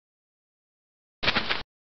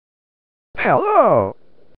Hello,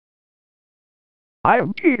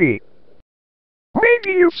 I'm Peedy.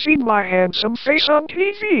 Maybe you've seen my handsome face on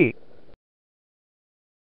TV.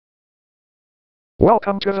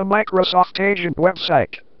 Welcome to the Microsoft Agent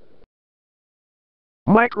website.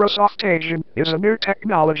 Microsoft Agent is a new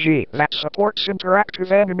technology that supports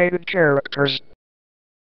interactive animated characters,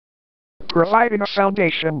 providing a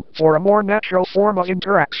foundation for a more natural form of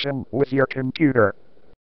interaction with your computer.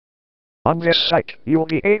 On this site, you'll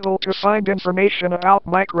be able to find information about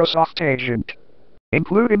Microsoft Agent,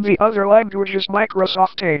 including the other languages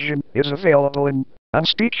Microsoft Agent is available in, and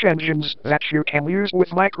speech engines that you can use with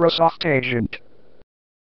Microsoft Agent.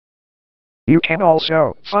 You can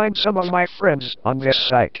also find some of my friends on this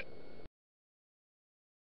site.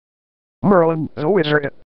 Merlin the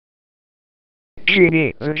Wizard,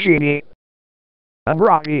 Genie the Genie, and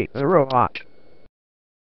Robbie the Robot.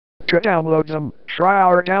 To download them, try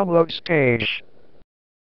our downloads page.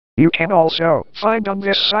 You can also find on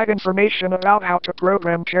this site information about how to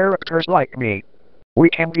program characters like me. We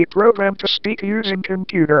can be programmed to speak using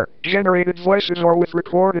computer-generated voices or with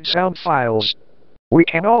recorded sound files. We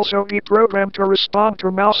can also be programmed to respond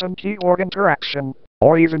to mouse and keyboard interaction,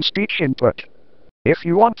 or even speech input. If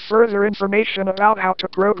you want further information about how to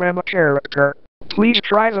program a character, please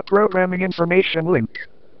try the programming information link.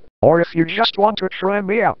 Or if you just want to try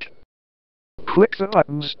me out, click the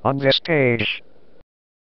buttons on this page.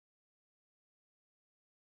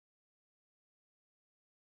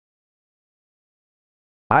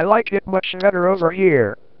 I like it much better over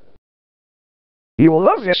here. You'll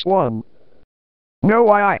love this one. Know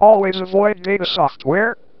why I always avoid data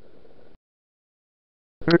software?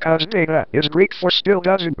 Because data is Greek for still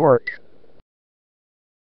doesn't work.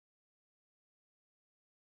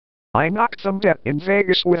 I knocked them dead in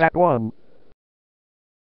Vegas with that one.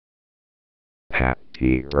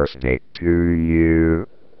 Happy birthday to you.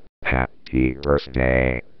 Happy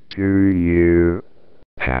birthday to you.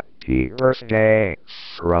 Happy birthday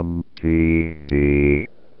from Peedy.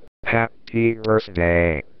 Happy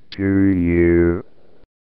birthday to you.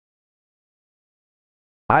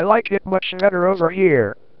 I like it much better over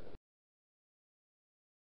here.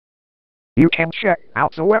 You can check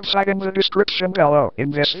out the website in the description below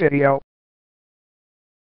in this video.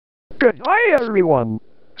 Goodbye everyone.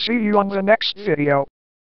 See you on the next video.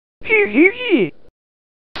 Hee hee hee.